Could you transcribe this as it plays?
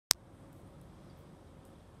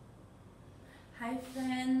Hi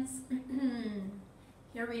friends,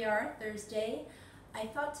 here we are, Thursday. I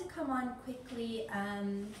thought to come on quickly.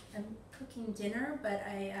 I'm cooking dinner, but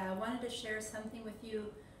I wanted to share something with you,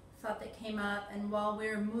 thought that came up. And while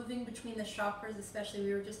we're moving between the chakras, especially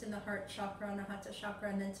we were just in the heart chakra, anahata chakra,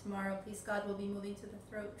 and then tomorrow, please God, we'll be moving to the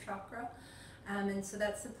throat chakra. And so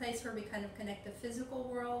that's the place where we kind of connect the physical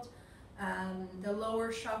world. The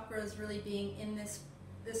lower chakras really being in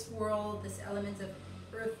this world, this element of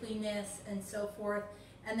earthliness and so forth,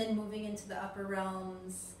 and then moving into the upper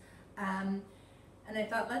realms. And I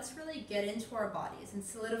thought, let's really get into our bodies and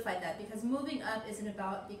solidify that, because moving up isn't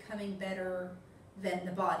about becoming better than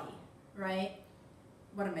the body, right?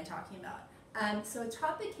 What am I talking about? So a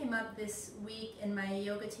topic came up this week in my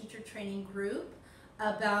yoga teacher training group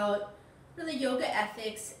about really yoga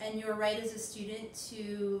ethics and your right as a student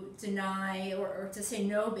to deny or to say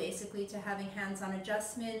no, basically, to having hands-on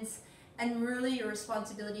adjustments, and really your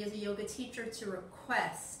responsibility as a yoga teacher to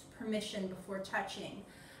request permission before touching.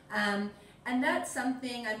 And that's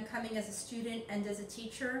something, I'm coming as a student and as a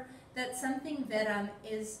teacher, that's something that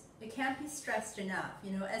it can't be stressed enough.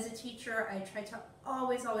 You know, as a teacher, I try to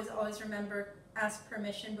always remember, ask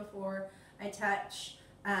permission before I touch,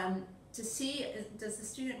 to see, does the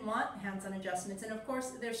student want hands-on adjustments? And of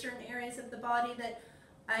course, there's certain areas of the body that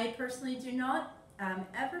I personally do not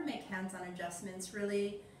ever make hands-on adjustments,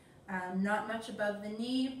 really. Not much above the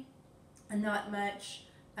knee, and not much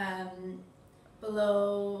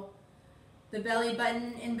below the belly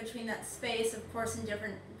button, in between that space, of course, in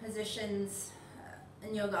different positions,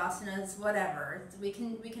 in yoga asanas, whatever. We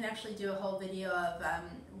can actually do a whole video of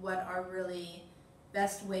what are really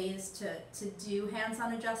best ways to do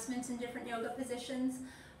hands-on adjustments in different yoga positions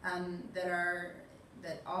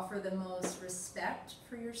that offer the most respect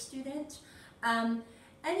for your student.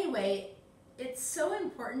 Anyway, it's so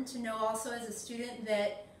important to know also as a student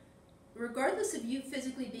that regardless of you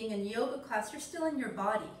physically being in yoga class, you're still in your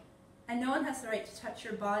body. And no one has the right to touch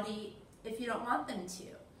your body if you don't want them to,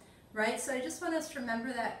 right? So I just want us to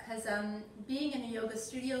remember that, because being in a yoga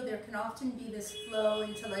studio, there can often be this flow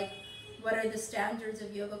into like, what are the standards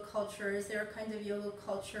of yoga culture? Is there a kind of yoga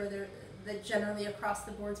culture that generally across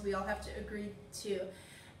the boards we all have to agree to?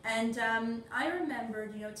 And I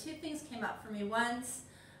remembered, you know, two things came up for me. Once,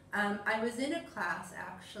 I was in a class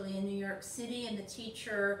actually in New York City, and the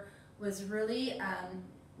teacher was really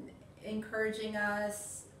encouraging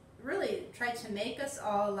us, really tried to make us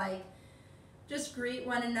all like just greet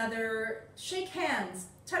one another, shake hands,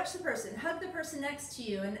 touch the person, hug the person next to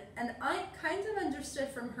you. And I kind of understood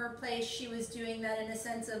from her place she was doing that in a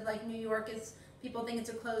sense of like, New York is, people think it's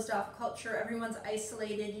a closed off culture, everyone's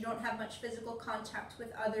isolated, you don't have much physical contact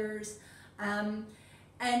with others.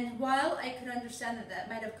 And while I could understand that that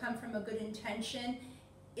might have come from a good intention,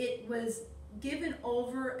 it was given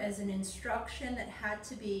over as an instruction that had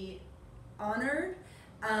to be honored.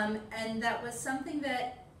 And that was something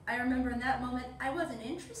that I remember in that moment, I wasn't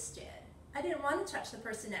interested. I didn't want to touch the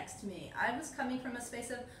person next to me. I was coming from a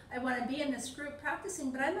space of, I want to be in this group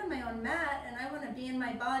practicing, but I'm on my own mat and I want to be in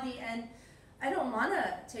my body, and I don't want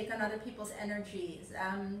to take on other people's energies.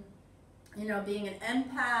 You know, being an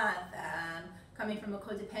empath, coming from a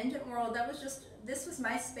codependent world, that was just, this was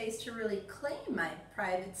my space to really claim my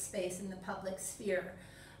private space in the public sphere.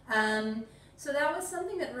 So that was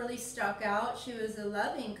something that really stuck out. She was a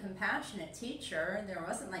loving, compassionate teacher. There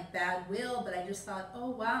wasn't like bad will, but I just thought, oh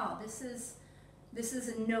wow, this is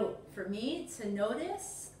a note for me to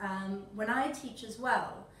notice when I teach as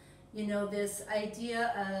well. You know, this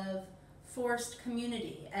idea of forced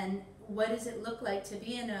community, and what does it look like to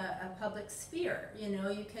be in a public sphere? You know,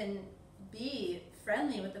 you can be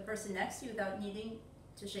friendly with the person next to you without needing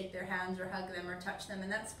to shake their hands or hug them or touch them, and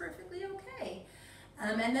that's perfectly okay.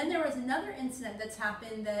 And then there was another incident that's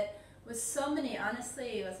happened that was so many,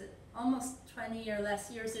 honestly, it was almost 20 or less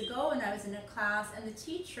years ago, and I was in a class, and the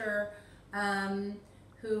teacher,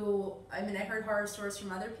 who, I mean, I heard horror stories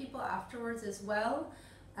from other people afterwards as well,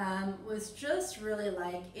 was just really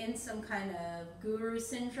like in some kind of guru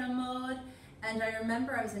syndrome mode. And I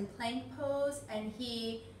remember I was in plank pose, and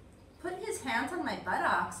he put his hands on my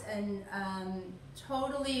buttocks and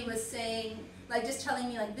totally was saying, like just telling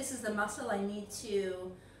me like, this is the muscle I need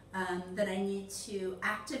to, that I need to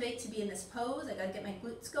activate to be in this pose. I gotta get my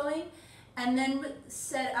glutes going. And then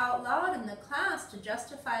said out loud in the class to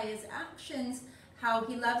justify his actions, how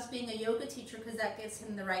he loves being a yoga teacher because that gives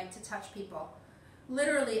him the right to touch people.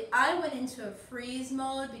 Literally, I went into a freeze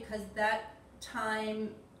mode, because that time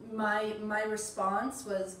my response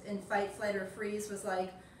was in fight, flight, or freeze, was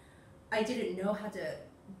like, I didn't know how to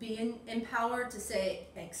be empowered to say,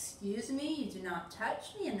 excuse me, you do not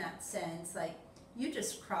touch me in that sense. Like, you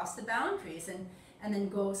just cross the boundaries, and then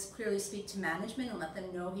go clearly speak to management and let them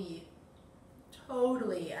know he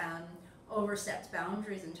totally overstepped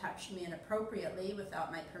boundaries and touched me inappropriately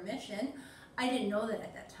without my permission. I didn't know that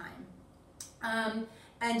at that time.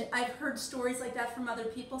 And I've heard stories like that from other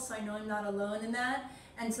people, so I know I'm not alone in that.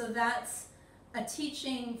 And so that's a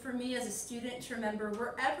teaching for me as a student to remember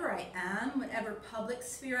wherever I am, whatever public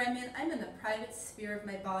sphere I'm in the private sphere of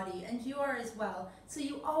my body, and you are as well. So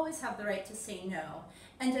you always have the right to say no.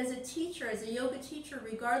 And as a teacher, as a yoga teacher,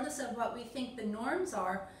 regardless of what we think the norms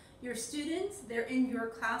are, your students, they're in your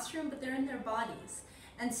classroom, but they're in their bodies.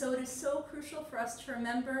 And so it is so crucial for us to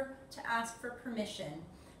remember to ask for permission.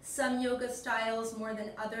 Some yoga styles, more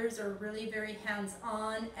than others, are really very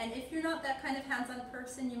hands-on, and if you're not that kind of hands-on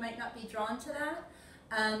person, you might not be drawn to that.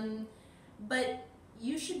 But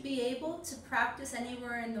you should be able to practice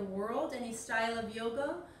anywhere in the world, any style of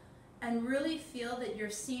yoga, and really feel that you're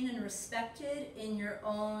seen and respected in your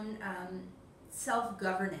own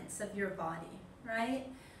self-governance of your body, right?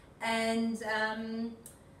 And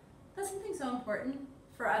that's something so important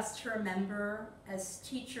for us to remember as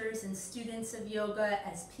teachers and students of yoga,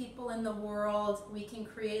 as people in the world. We can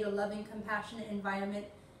create a loving, compassionate environment,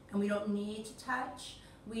 and we don't need to touch.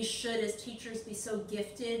 We should, as teachers, be so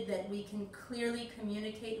gifted that we can clearly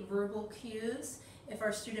communicate verbal cues if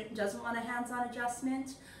our student doesn't want a hands-on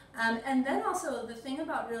adjustment. And then also the thing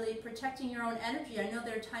about really protecting your own energy. I know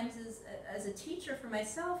there are times as a teacher for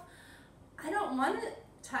myself, I don't want to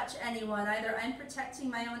touch anyone. Either I'm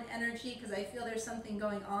protecting my own energy because I feel there's something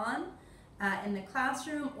going on in the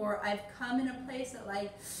classroom, or I've come in a place that,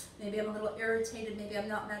 like, maybe I'm a little irritated, maybe I'm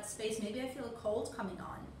not in that space, maybe I feel a cold coming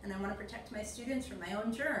on and I want to protect my students from my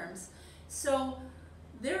own germs. So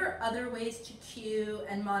there are other ways to cue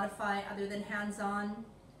and modify other than hands-on.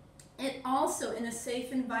 It also, in a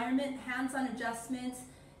safe environment, hands-on adjustments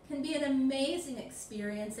can be an amazing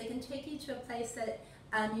experience. They can take you to a place that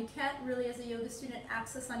you can't really, as a yoga student,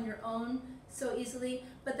 access on your own so easily,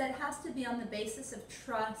 but that has to be on the basis of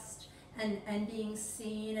trust and being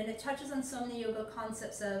seen. And it touches on so many yoga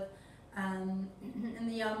concepts of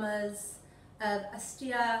niyamas, of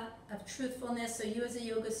asteya, of truthfulness. So you as a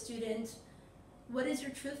yoga student, what is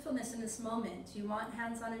your truthfulness in this moment? Do you want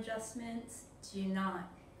hands-on adjustments? Do you not?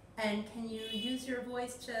 And can you use your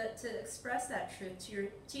voice to express that truth to your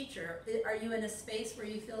teacher? Are you in a space where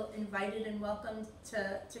you feel invited and welcomed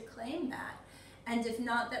to claim that? And if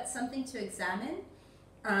not, that's something to examine.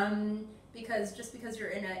 Because just because you're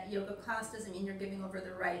in a yoga class doesn't mean you're giving over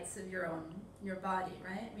the rights of your body,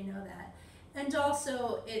 right? We know that. And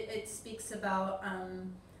also it speaks about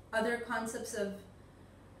other concepts of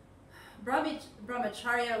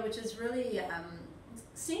brahmacharya, which is really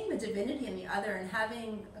seeing the divinity in the other and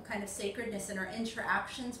having a kind of sacredness in our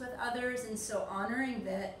interactions with others, and so honoring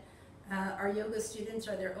that our yoga students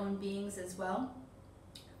are their own beings as well.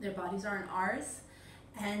 Their bodies aren't ours.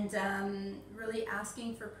 And really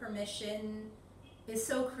asking for permission is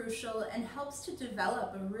so crucial and helps to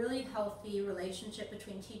develop a really healthy relationship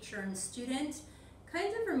between teacher and student,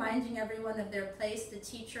 kind of reminding everyone of their place, the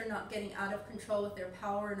teacher not getting out of control with their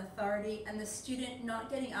power and authority, and the student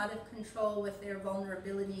not getting out of control with their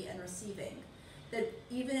vulnerability and receiving. That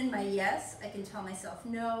even in my yes, I can tell myself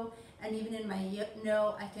no, and even in my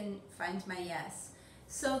no, I can find my yes.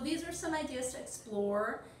 So these are some ideas to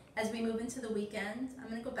explore as we move into the weekend. I'm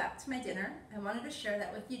going to go back to my dinner. I wanted to share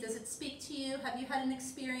that with you. Does it speak to you? Have you had an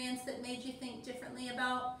experience that made you think differently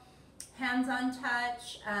about hands-on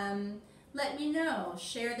touch? Let me know.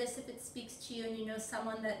 Share this if it speaks to you and you know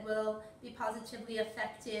someone that will be positively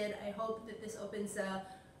affected. I hope that this opens a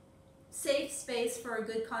safe space for a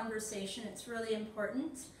good conversation. It's really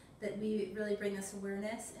important that we really bring this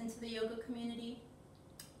awareness into the yoga community.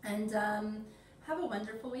 And have a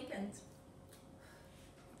wonderful weekend.